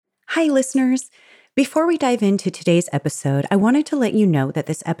Hi, listeners. Before we dive into today's episode, I wanted to let you know that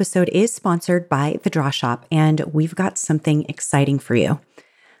this episode is sponsored by The Draw Shop, and we've got something exciting for you.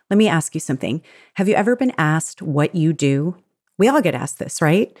 Let me ask you something. Have you ever been asked what you do? We all get asked this,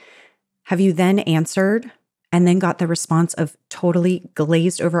 right? Have you then answered and then got the response of totally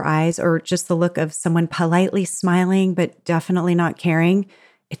glazed over eyes or just the look of someone politely smiling but definitely not caring?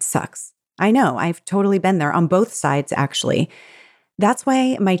 It sucks. I know, I've totally been there on both sides, actually. That's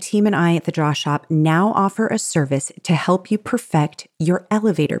why my team and I at the Draw Shop now offer a service to help you perfect your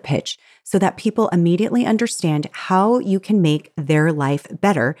elevator pitch so that people immediately understand how you can make their life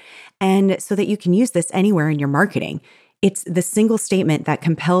better and so that you can use this anywhere in your marketing. It's the single statement that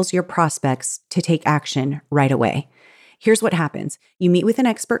compels your prospects to take action right away. Here's what happens. You meet with an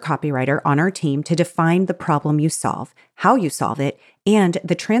expert copywriter on our team to define the problem you solve, how you solve it, and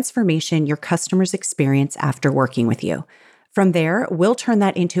the transformation your customers experience after working with you. From there, we'll turn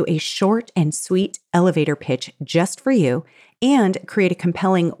that into a short and sweet elevator pitch just for you and create a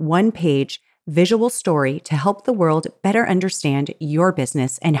compelling one-page visual story to help the world better understand your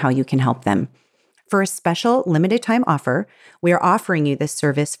business and how you can help them. For a special limited time offer, we are offering you this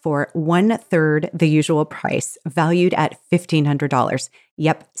service for 1/3 the usual price, valued at $1,500.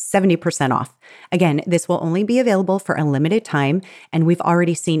 Yep, 70% off. Again, this will only be available for a limited time, and we've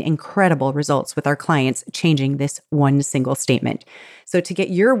already seen incredible results with our clients changing this one single statement. So to get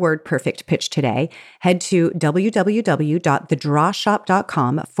your word perfect pitch today, head to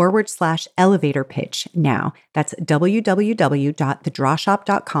www.thedrawshop.com/elevator pitch now. That's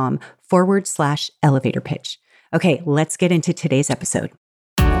www.thedrawshop.com/elevator pitch. Okay, let's get into today's episode.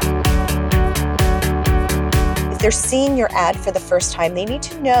 If they're seeing your ad for the first time, they need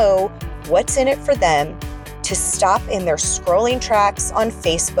to know what's in it for them to stop in their scrolling tracks on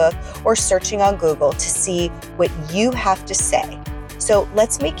Facebook or searching on Google to see what you have to say. So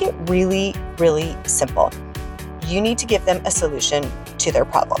let's make it really, really simple. You need to give them a solution to their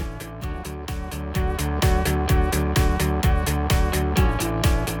problem.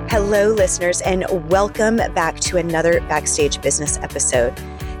 Hello, listeners, and welcome back to another Backstage Business episode.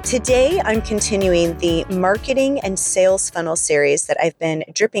 Today, I'm continuing the marketing and sales funnel series that I've been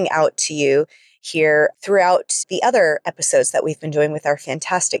dripping out to you here throughout the other episodes that we've been doing with our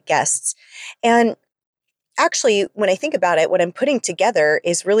fantastic guests. And actually, when I think about it, what I'm putting together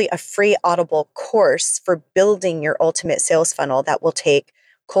is really a free Audible course for building your ultimate sales funnel that will take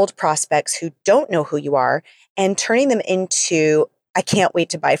cold prospects who don't know who you are and turning them into I can't wait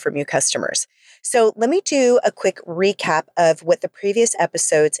to buy from you customers. So let me do a quick recap of what the previous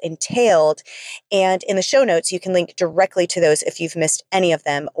episodes entailed. And in the show notes, you can link directly to those if you've missed any of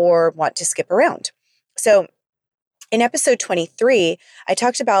them or want to skip around. So in episode 23, I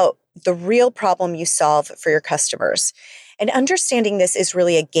talked about the real problem you solve for your customers. And understanding this is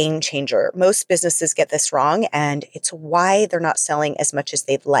really a game changer. Most businesses get this wrong, and it's why they're not selling as much as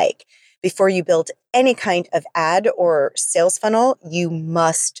they'd like. Before you build any kind of ad or sales funnel, you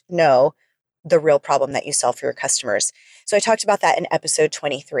must know the real problem that you solve for your customers. So I talked about that in episode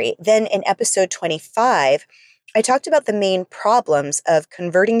 23. Then in episode 25, I talked about the main problems of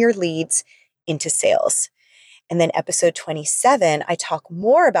converting your leads into sales. And then episode 27, I talk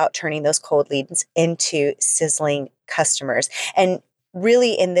more about turning those cold leads into sizzling customers. And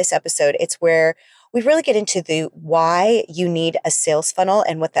really in this episode, it's where we really get into the why you need a sales funnel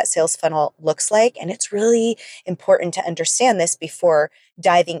and what that sales funnel looks like. And it's really important to understand this before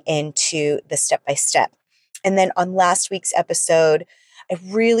diving into the step-by-step. And then on last week's episode, I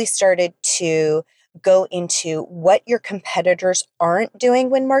really started to go into what your competitors aren't doing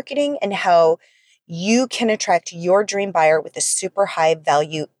when marketing and how you can attract your dream buyer with a super high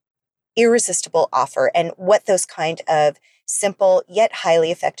value, irresistible offer, and what those kind of simple yet highly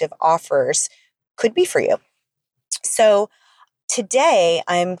effective offers could be for you. So today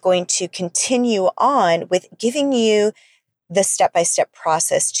I'm going to continue on with giving you the step-by-step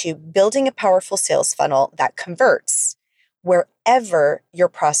process to building a powerful sales funnel that converts wherever your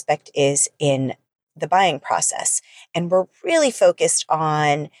prospect is in the buying process. And we're really focused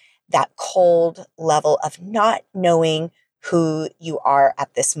on that cold level of not knowing who you are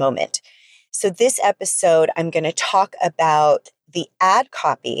at this moment. So this episode, I'm going to talk about the ad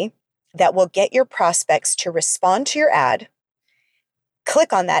copy that will get your prospects to respond to your ad,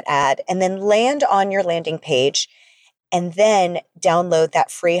 click on that ad, and then land on your landing page, and then download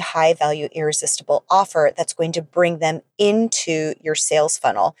that free high-value irresistible offer that's going to bring them into your sales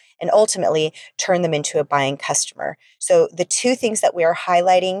funnel and ultimately turn them into a buying customer. So the two things that we are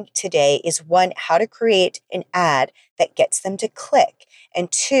highlighting today is one, how to create an ad that gets them to click,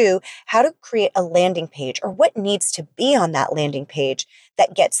 And two, how to create a landing page or what needs to be on that landing page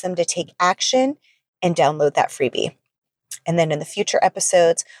that gets them to take action and download that freebie. And then in the future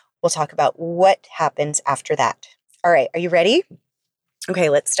episodes, we'll talk about what happens after that. All right, are you ready? Okay,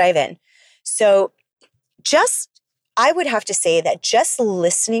 let's dive in. So I would have to say that just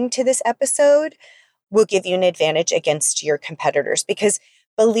listening to this episode will give you an advantage against your competitors because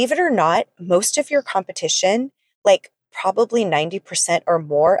believe it or not, most of your competition, like probably 90% or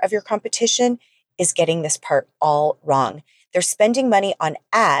more of your competition, is getting this part all wrong. They're spending money on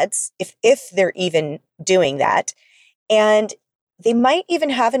ads, if they're even doing that. And they might even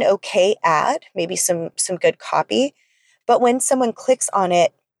have an okay ad, maybe some good copy. But when someone clicks on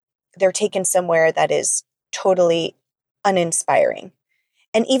it, they're taken somewhere that is totally uninspiring.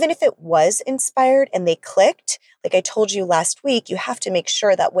 And even if it was inspired and they clicked, like I told you last week, you have to make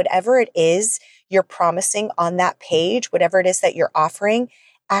sure that whatever it is you're promising on that page, whatever it is that you're offering,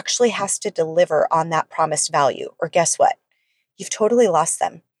 actually has to deliver on that promised value. Or guess what? You've totally lost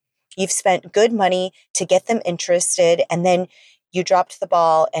them. You've spent good money to get them interested, and then you dropped the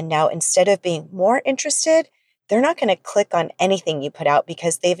ball. And now instead of being more interested, they're not going to click on anything you put out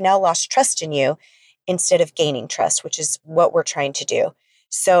because they've now lost trust in you instead of gaining trust, which is what we're trying to do.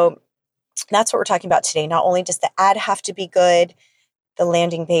 So that's what we're talking about today. Not only does the ad have to be good, the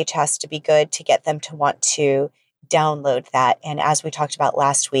landing page has to be good to get them to want to download that. And as we talked about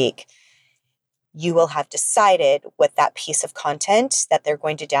last week, you will have decided what that piece of content that they're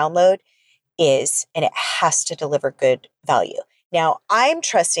going to download is, and it has to deliver good value. Now, I'm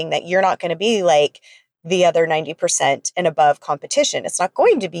trusting that you're not going to be like the other 90% and above competition. It's not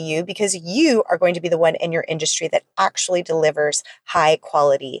going to be you because you are going to be the one in your industry that actually delivers high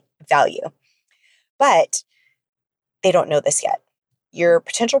quality value. But they don't know this yet. Your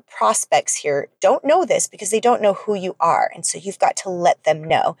potential prospects here don't know this because they don't know who you are. And so you've got to let them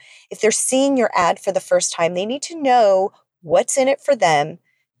know. If they're seeing your ad for the first time, they need to know what's in it for them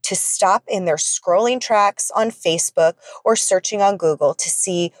to stop in their scrolling tracks on Facebook or searching on Google to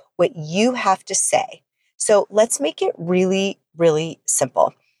see what you have to say. So let's make it really, really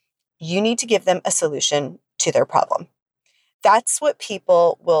simple. You need to give them a solution to their problem. That's what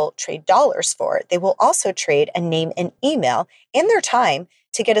people will trade dollars for. They will also trade a name and email and their time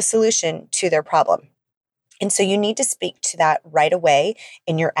to get a solution to their problem. And so you need to speak to that right away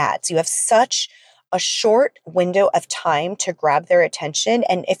in your ads. You have such a short window of time to grab their attention.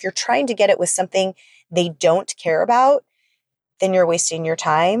 And if you're trying to get it with something they don't care about, then you're wasting your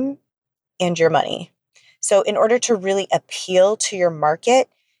time and your money. So in order to really appeal to your market,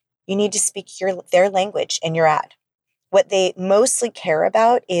 you need to speak their language in your ad. What they mostly care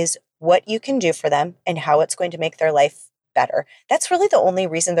about is what you can do for them and how it's going to make their life better. That's really the only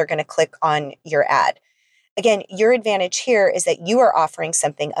reason they're going to click on your ad. Again, your advantage here is that you are offering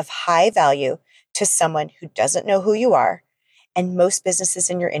something of high value to someone who doesn't know who you are. And most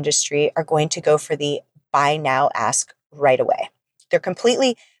businesses in your industry are going to go for the buy now, ask right away. They're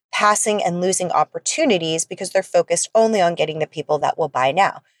completely passing and losing opportunities because they're focused only on getting the people that will buy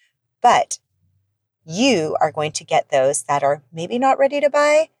now. But you are going to get those that are maybe not ready to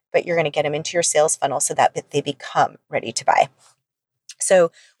buy, but you're going to get them into your sales funnel so that they become ready to buy.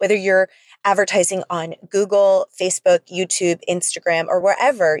 So whether you're advertising on Google, Facebook, YouTube, Instagram, or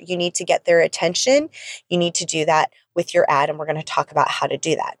wherever you need to get their attention, you need to do that with your ad. And we're going to talk about how to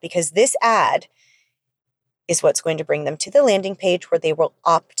do that because this ad is what's going to bring them to the landing page where they will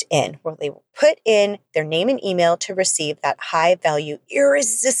opt in, where they will put in their name and email to receive that high value,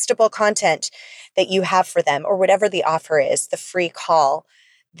 irresistible content that you have for them, or whatever the offer is, the free call,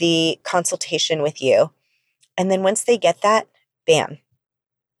 the consultation with you. And then once they get that, bam,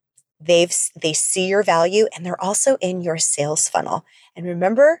 they see your value and they're also in your sales funnel. And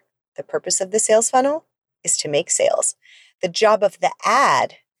remember, the purpose of the sales funnel is to make sales. The job of the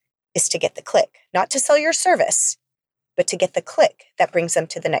ad is to get the click, not to sell your service, but to get the click that brings them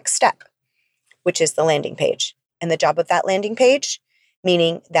to the next step, which is the landing page. And the job of that landing page,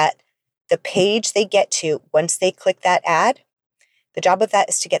 meaning that the page they get to once they click that ad, the job of that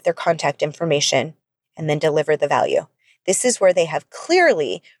is to get their contact information and then deliver the value. This is where they have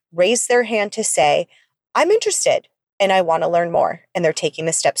clearly raised their hand to say, I'm interested and I want to learn more. And they're taking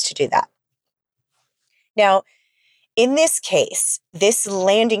the steps to do that. Now, in this case, this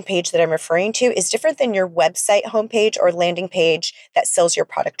landing page that I'm referring to is different than your website homepage or landing page that sells your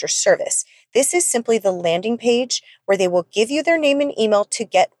product or service. This is simply the landing page where they will give you their name and email to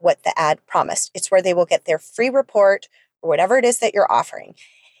get what the ad promised. It's where they will get their free report or whatever it is that you're offering.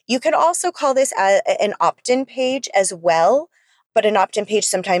 You can also call this an opt-in page as well, but an opt-in page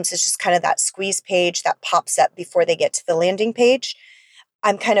sometimes is just kind of that squeeze page that pops up before they get to the landing page.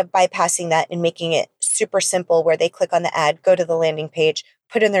 I'm kind of bypassing that and making it super simple where they click on the ad, go to the landing page,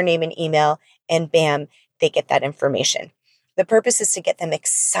 put in their name and email, and bam, they get that information. The purpose is to get them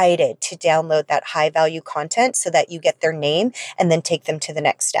excited to download that high value content so that you get their name and then take them to the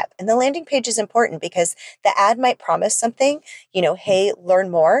next step. And the landing page is important because the ad might promise something, hey,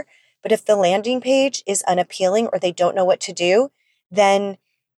 learn more. But if the landing page is unappealing or they don't know what to do, then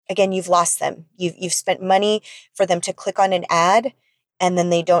again, you've lost them. You've spent money for them to click on an ad and then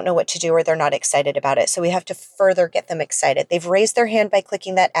they don't know what to do or they're not excited about it. So we have to further get them excited. They've raised their hand by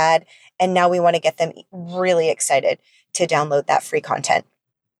clicking that ad, and now we want to get them really excited to download that free content.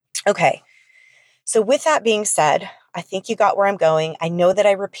 Okay, so with that being said, I think you got where I'm going. I know that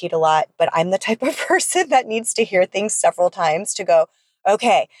I repeat a lot, but I'm the type of person that needs to hear things several times to go,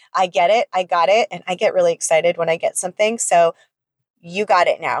 okay, I get it, I got it, and I get really excited when I get something. So you got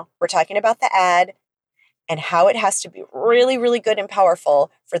it now. We're talking about the ad and how it has to be really, really good and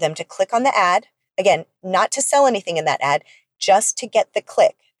powerful for them to click on the ad. Again, not to sell anything in that ad, just to get the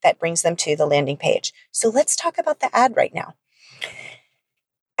click that brings them to the landing page. So let's talk about the ad right now.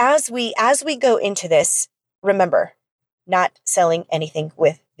 As we go into this, remember, not selling anything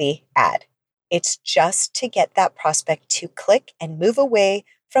with the ad. It's just to get that prospect to click and move away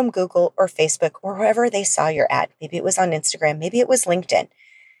from Google or Facebook or wherever they saw your ad. Maybe it was on Instagram, maybe it was LinkedIn.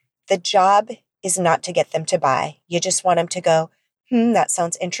 The job is not to get them to buy. You just want them to go, that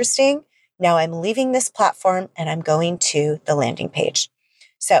sounds interesting. Now I'm leaving this platform and I'm going to the landing page.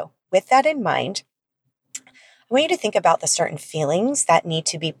 So with that in mind, I want you to think about the certain feelings that need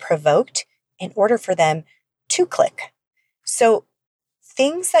to be provoked in order for them to click. So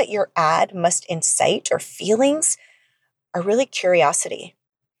things that your ad must incite or feelings are really curiosity,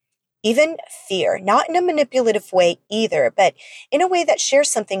 even fear, not in a manipulative way either, but in a way that shares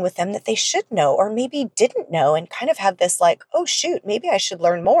something with them that they should know or maybe didn't know and kind of have this like, oh shoot, maybe I should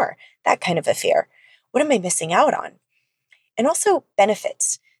learn more, that kind of a fear. What am I missing out on? And also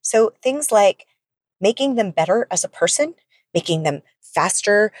benefits. So things like making them better as a person, making them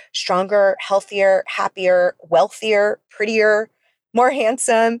faster, stronger, healthier, happier, wealthier, prettier, more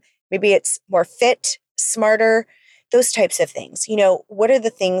handsome. Maybe it's more fit, smarter, those types of things. What are the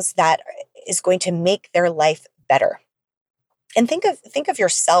things that is going to make their life better? And think of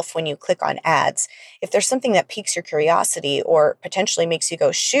yourself when you click on ads. If there's something that piques your curiosity or potentially makes you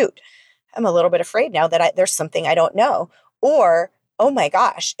go, shoot, I'm a little bit afraid now that there's something I don't know. Or, oh my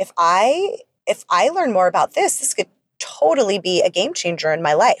gosh, if I learn more about this could totally be a game changer in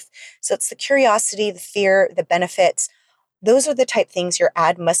my life. So it's the curiosity, the fear, the benefits. Those are the type things your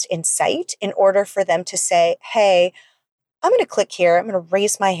ad must incite in order for them to say, hey, I'm going to click here. I'm going to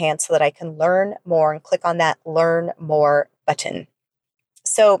raise my hand so that I can learn more and click on that learn more button.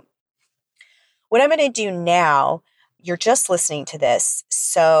 So what I'm going to do now, you're just listening to this.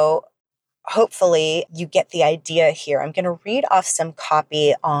 So hopefully you get the idea here. I'm going to read off some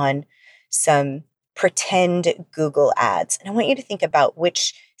copy on some pretend Google ads. And I want you to think about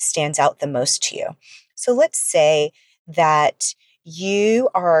which stands out the most to you. So let's say that you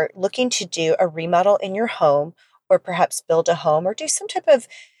are looking to do a remodel in your home or perhaps build a home or do some type of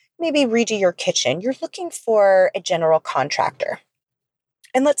maybe redo your kitchen. You're looking for a general contractor.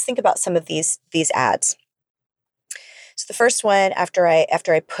 And let's think about some of these ads. So the first one, after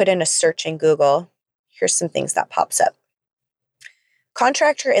I put in a search in Google, here's some things that pops up.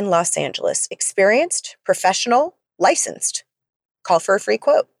 Contractor in Los Angeles, experienced, professional, licensed. Call for a free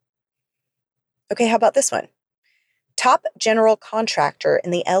quote. Okay, how about this one? Top general contractor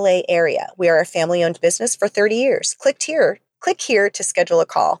in the LA area. We are a family-owned business for 30 years. Click here to schedule a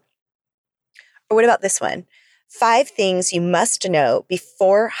call. Or what about this one? 5 things you must know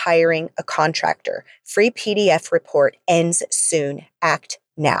before hiring a contractor. Free PDF report ends soon. Act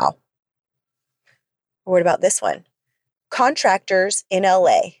now. Or what about this one? Contractors in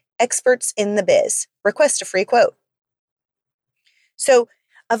LA, experts in the biz. Request a free quote. So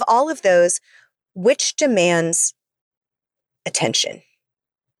of all of those, which demands attention?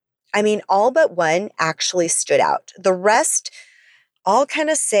 I mean, all but one actually stood out. The rest all kind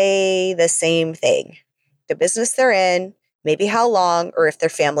of say the same thing. The business they're in, maybe how long, or if they're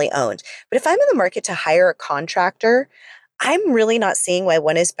family owned. But if I'm in the market to hire a contractor, I'm really not seeing why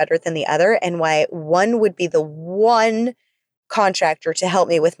one is better than the other and why one would be the one contractor to help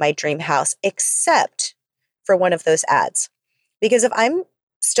me with my dream house, except for one of those ads. Because if I'm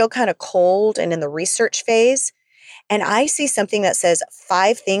still kind of cold and in the research phase, and I see something that says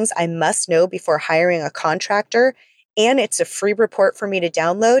 5 things I must know before hiring a contractor, and it's a free report for me to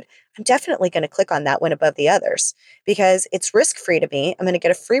download, I'm definitely going to click on that one above the others because it's risk-free to me. I'm going to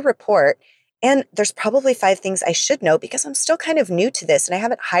get a free report And there's probably 5 things I should know because I'm still kind of new to this and I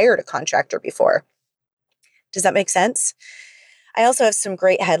haven't hired a contractor before. Does that make sense? I also have some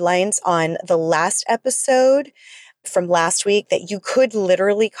great headlines on the last episode from last week that you could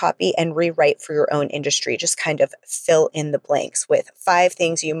literally copy and rewrite for your own industry. Just kind of fill in the blanks with 5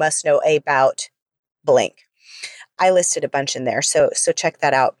 things you must know about blank. I listed a bunch in there, so check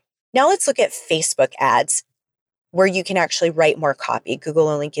that out. Now let's look at Facebook ads where you can actually write more copy. Google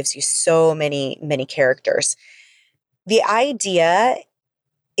only gives you so many characters. The idea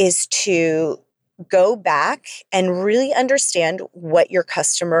is to go back and really understand what your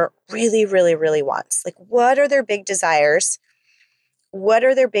customer really wants. Like, what are their big desires? What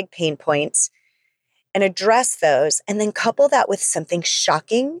are their big pain points? And address those, and then couple that with something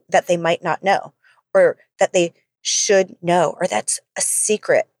shocking that they might not know, or that they should know, or that's a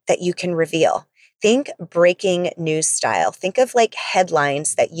secret that you can reveal. Think breaking news style. Think of like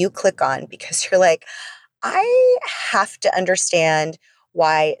headlines that you click on because you're like, I have to understand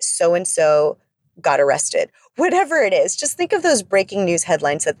why so-and-so got arrested. Whatever it is, just think of those breaking news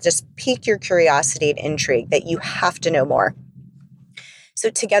headlines that just pique your curiosity and intrigue that you have to know more. So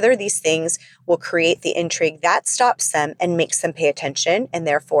together, these things will create the intrigue that stops them and makes them pay attention and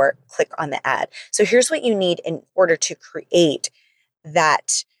therefore click on the ad. So here's what you need in order to create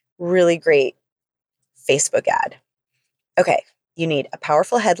that really great Facebook ad. Okay, you need a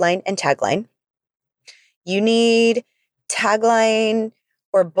powerful headline and tagline. You need tagline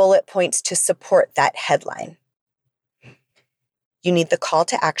or bullet points to support that headline. You need the call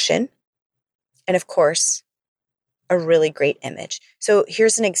to action. And of course, a really great image. So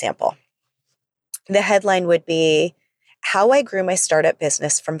here's an example. The headline would be, How I Grew My Startup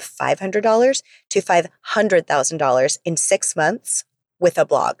Business from $500 to $500,000 in 6 months with a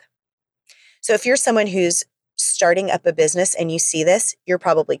blog. So if you're someone who's starting up a business and you see this, you're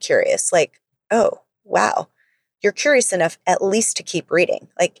probably curious, like, oh, wow. You're curious enough at least to keep reading.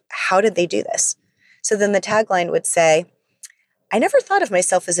 Like, how did they do this? So then the tagline would say, I never thought of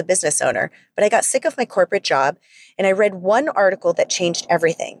myself as a business owner, but I got sick of my corporate job and I read one article that changed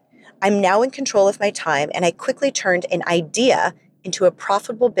everything. I'm now in control of my time and I quickly turned an idea into a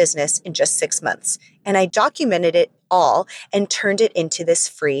profitable business in just 6 months. And I documented it all and turned it into this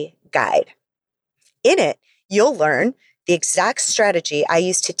free guide. In it, you'll learn the exact strategy I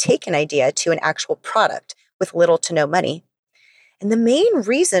used to take an idea to an actual product with little to no money. And the main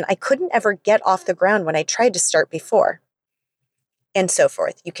reason I couldn't ever get off the ground when I tried to start before. And so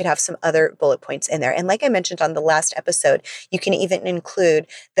forth. You could have some other bullet points in there. And like I mentioned on the last episode, you can even include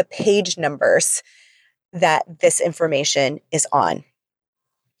the page numbers that this information is on.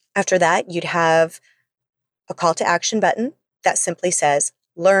 After that, you'd have a call to action button that simply says,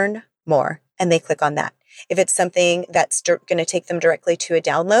 learn more, and they click on that. If it's something that's going to take them directly to a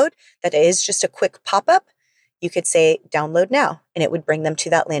download, that is just a quick pop-up, you could say download now, and it would bring them to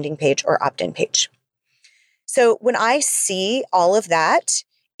that landing page or opt-in page. So when I see all of that,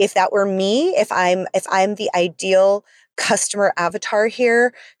 if that were me, if I'm the ideal customer avatar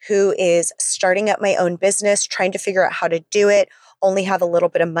here who is starting up my own business, trying to figure out how to do it, only have a little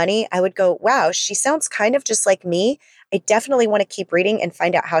bit of money, I would go, wow, she sounds kind of just like me. I definitely want to keep reading and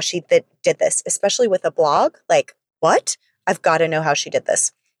find out how she did this, especially with a blog. Like, what? I've got to know how she did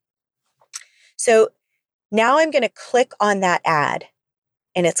this. So now I'm going to click on that ad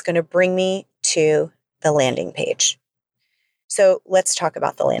and it's going to bring me to the landing page. So let's talk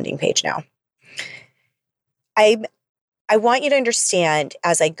about the landing page now. I want you to understand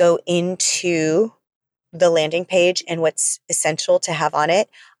as I go into the landing page and what's essential to have on it,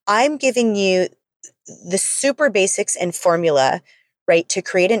 I'm giving you the super basics and formula, right, to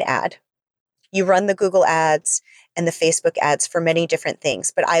create an ad. You run the Google ads and the Facebook ads for many different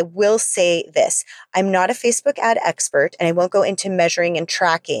things. But I will say this, I'm not a Facebook ad expert and I won't go into measuring and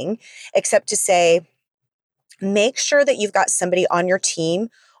tracking except to say, make sure that you've got somebody on your team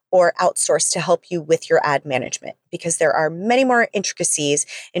or outsourced to help you with your ad management because there are many more intricacies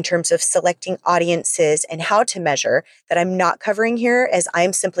in terms of selecting audiences and how to measure that I'm not covering here as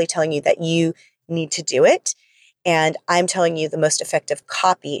I'm simply telling you that you need to do it. And I'm telling you the most effective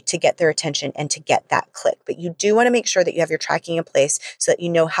copy to get their attention and to get that click. But you do want to make sure that you have your tracking in place so that you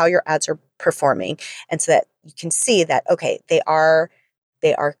know how your ads are performing and so that you can see that, okay, they are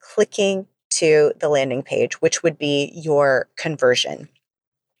clicking to the landing page, which would be your conversion.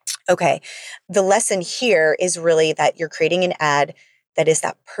 Okay, the lesson here is really that you're creating an ad that is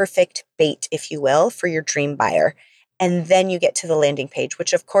that perfect bait, if you will, for your dream buyer. And then you get to the landing page,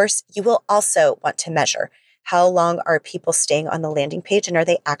 which of course you will also want to measure. How long are people staying on the landing page and are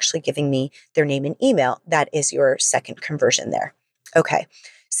they actually giving me their name and email? That is your second conversion there. Okay,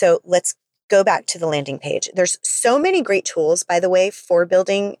 so let's go back to the landing page. There's so many great tools, by the way, for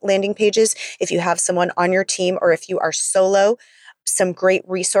building landing pages. If you have someone on your team or if you are solo, some great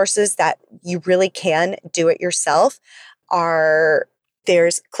resources that you really can do it yourself are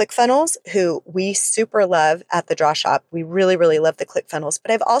there's ClickFunnels, who we super love at the Draw Shop. We really, really love the ClickFunnels.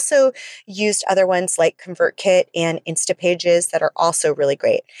 But I've also used other ones like ConvertKit and Instapages that are also really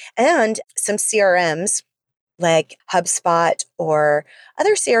great. And some CRMs like HubSpot or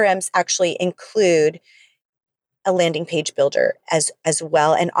other CRMs actually include a landing page builder as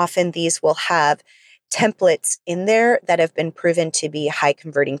well. And often these will have templates in there that have been proven to be high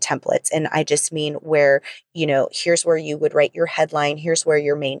converting templates. And I just mean where, here's where you would write your headline, here's where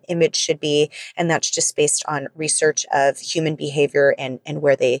your main image should be. And that's just based on research of human behavior and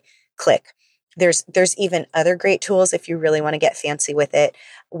where they click. There's even other great tools if you really want to get fancy with it.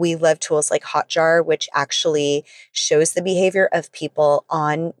 We love tools like Hotjar, which actually shows the behavior of people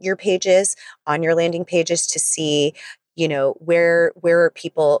on your pages, on your landing pages to see, where are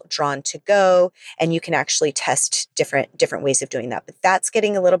people drawn to go, and you can actually test different ways of doing that. But that's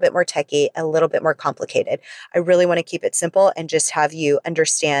getting a little bit more techie, a little bit more complicated. I really want to keep it simple and just have you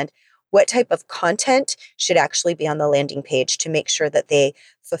understand what type of content should actually be on the landing page to make sure that they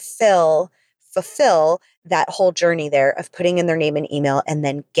fulfill that whole journey there of putting in their name and email and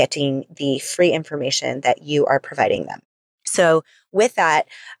then getting the free information that you are providing them. So with that,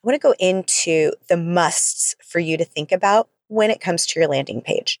 I want to go into the musts for you to think about when it comes to your landing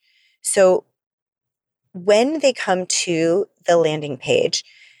page. So when they come to the landing page,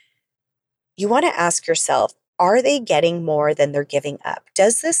 you want to ask yourself, are they getting more than they're giving up?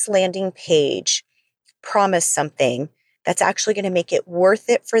 Does this landing page promise something that's actually going to make it worth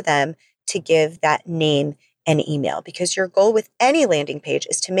it for them to give that name and email? Because your goal with any landing page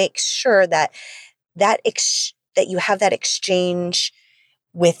is to make sure that you have that exchange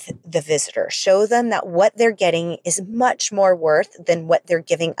with the visitor. Show them that what they're getting is much more worth than what they're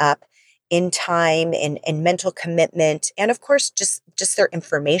giving up in time and mental commitment. And of course, just their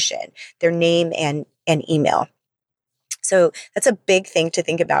information, their name and email. So that's a big thing to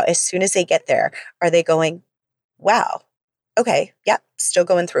think about. As soon as they get there, are they going, wow, okay, yep, still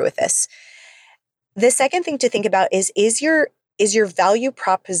going through with this. The second thing to think about is your value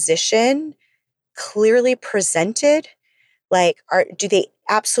proposition clearly presented? Like, do they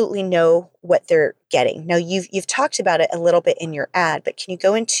absolutely know what they're getting? Now, you've talked about it a little bit in your ad, but can you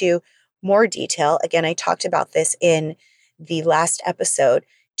go into more detail? Again, I talked about this in the last episode.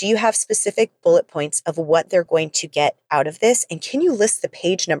 Do you have specific bullet points of what they're going to get out of this? And can you list the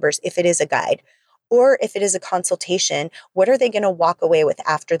page numbers if it is a guide? Or if it is a consultation, what are they going to walk away with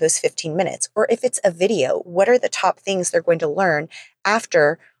after those 15 minutes? Or if it's a video, what are the top things they're going to learn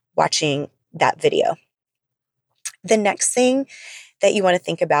after watching that video? The next thing that you want to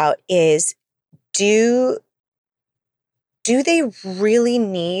think about is, do they really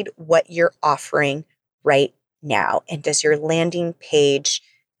need what you're offering right now? And does your landing page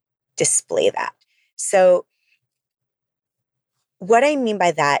display that? So what I mean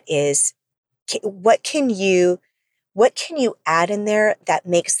by that is, what can you add in there that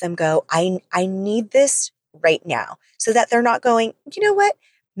makes them go, I need this right now, so that they're not going, you know what,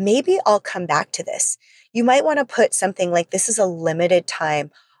 maybe I'll come back to this. You might want to put something like, this is a limited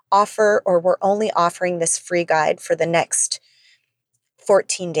time offer, or we're only offering this free guide for the next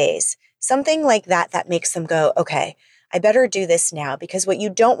 14 days. Something like that makes them go, okay, I better do this now. Because what you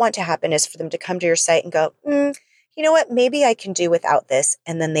don't want to happen is for them to come to your site and go, you know what, maybe I can do without this.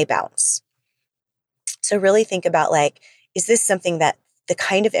 And then they bounce. So really think about, like, is this something that the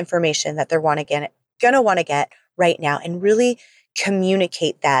kind of information that they're going to want to get right now, and really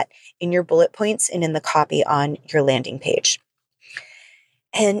communicate that in your bullet points and in the copy on your landing page.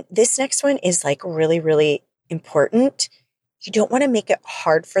 And this next one is like really, really important. You don't want to make it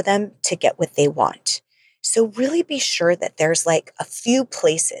hard for them to get what they want. So really be sure that there's like a few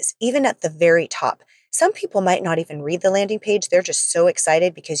places, even at the very top. Some people might not even read the landing page. They're just so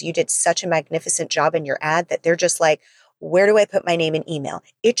excited because you did such a magnificent job in your ad that they're just like, where do I put my name and email?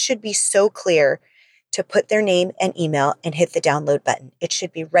 It should be so clear to put their name and email and hit the download button. It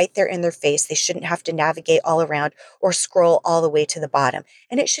should be right there in their face. They shouldn't have to navigate all around or scroll all the way to the bottom.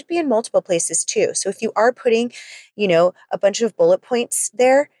 And it should be in multiple places too. So if you are putting, a bunch of bullet points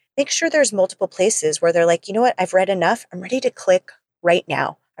there, make sure there's multiple places where they're like, you know what, I've read enough. I'm ready to click right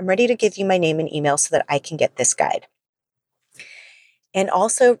now. I'm ready to give you my name and email so that I can get this guide. And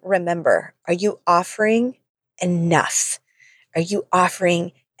also remember, are you offering enough? Are you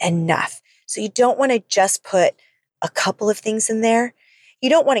offering enough? So you don't want to just put a couple of things in there. You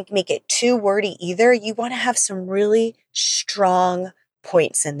don't want to make it too wordy either. You want to have some really strong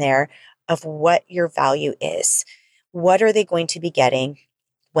points in there of what your value is. What are they going to be getting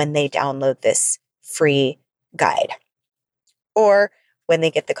when they download this free guide or when they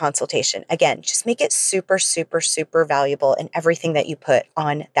get the consultation? Again, just make it super, super, super valuable in everything that you put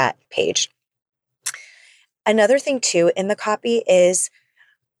on that page. Another thing too in the copy is,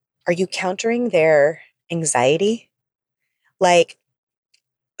 are you countering their anxiety? Like,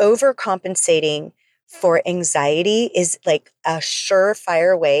 overcompensating for anxiety is like a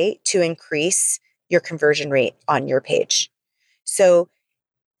surefire way to increase your conversion rate on your page. So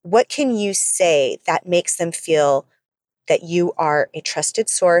what can you say that makes them feel that you are a trusted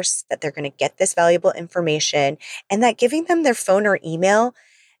source, that they're going to get this valuable information, and that giving them their phone or email,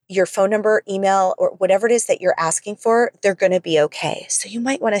 your phone number, email, or whatever it is that you're asking for, they're going to be okay. So you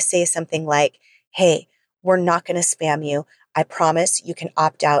might want to say something like, hey, we're not going to spam you. I promise you can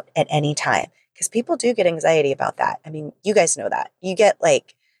opt out at any time. Because people do get anxiety about that. I mean, you guys know that. You get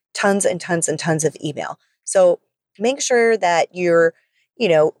like tons and tons and tons of email. So make sure that you're,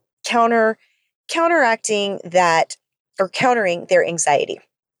 counteracting that or countering their anxiety.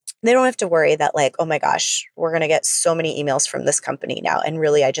 They don't have to worry that like, oh my gosh, we're going to get so many emails from this company now. And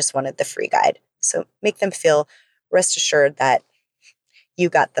really, I just wanted the free guide. So make them feel rest assured that you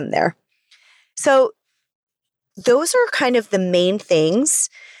got them there. So those are kind of the main things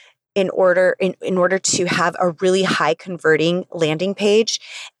in order to have a really high converting landing page.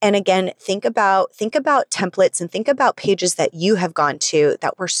 And again, think about templates and think about pages that you have gone to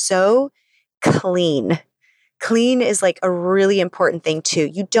that were so clean. Clean is like a really important thing too.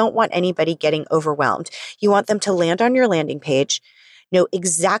 You don't want anybody getting overwhelmed. You want them to land on your landing page, know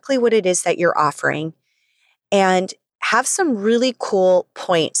exactly what it is that you're offering, and have some really cool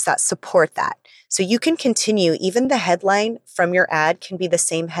points that support that. So you can continue, even the headline from your ad can be the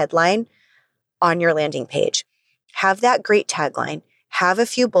same headline on your landing page. Have that great tagline, have a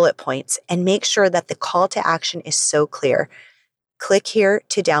few bullet points, and make sure that the call to action is so clear. Click here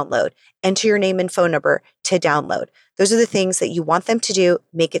to download. Enter your name and phone number to download. Those are the things that you want them to do.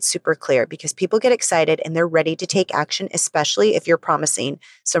 Make it super clear because people get excited and they're ready to take action, especially if you're promising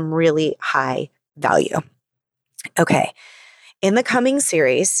some really high value. Okay, in the coming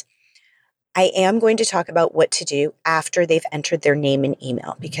series, I am going to talk about what to do after they've entered their name and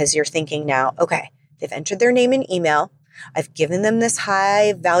email, because you're thinking now, okay, they've entered their name and email. I've given them this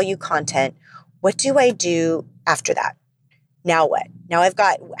high value content. What do I do after that? Now what? Now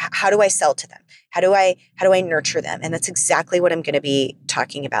how do I sell to them? How do I nurture them? And that's exactly what I'm going to be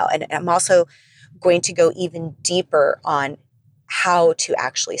talking about. And I'm also going to go even deeper on how to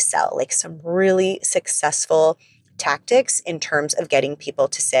actually sell, like some really successful tactics in terms of getting people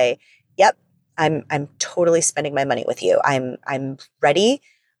to say, yep, I'm totally spending my money with you. I'm ready.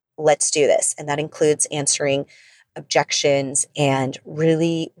 Let's do this. And that includes answering objections and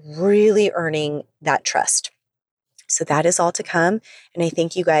really, really earning that trust. So that is all to come. And I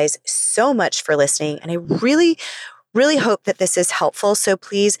thank you guys so much for listening. And I really, really hope that this is helpful. So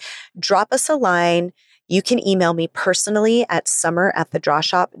please drop us a line. You can email me personally at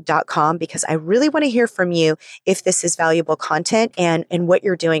summer@thedrawshop.com because I really want to hear from you if this is valuable content and what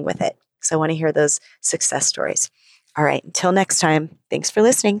you're doing with it. So I want to hear those success stories. All right. Until next time, thanks for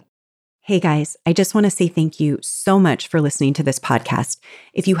listening. Hey guys, I just want to say thank you so much for listening to this podcast.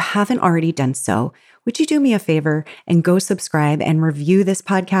 If you haven't already done so, would you do me a favor and go subscribe and review this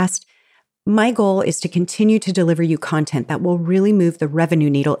podcast? My goal is to continue to deliver you content that will really move the revenue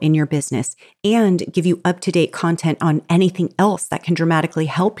needle in your business and give you up-to-date content on anything else that can dramatically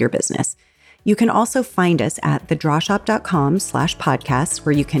help your business. You can also find us at thedrawshop.com/podcast,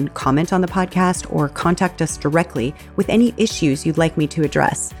 where you can comment on the podcast or contact us directly with any issues you'd like me to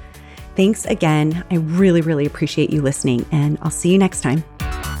address. Thanks again. I really, really appreciate you listening, and I'll see you next time.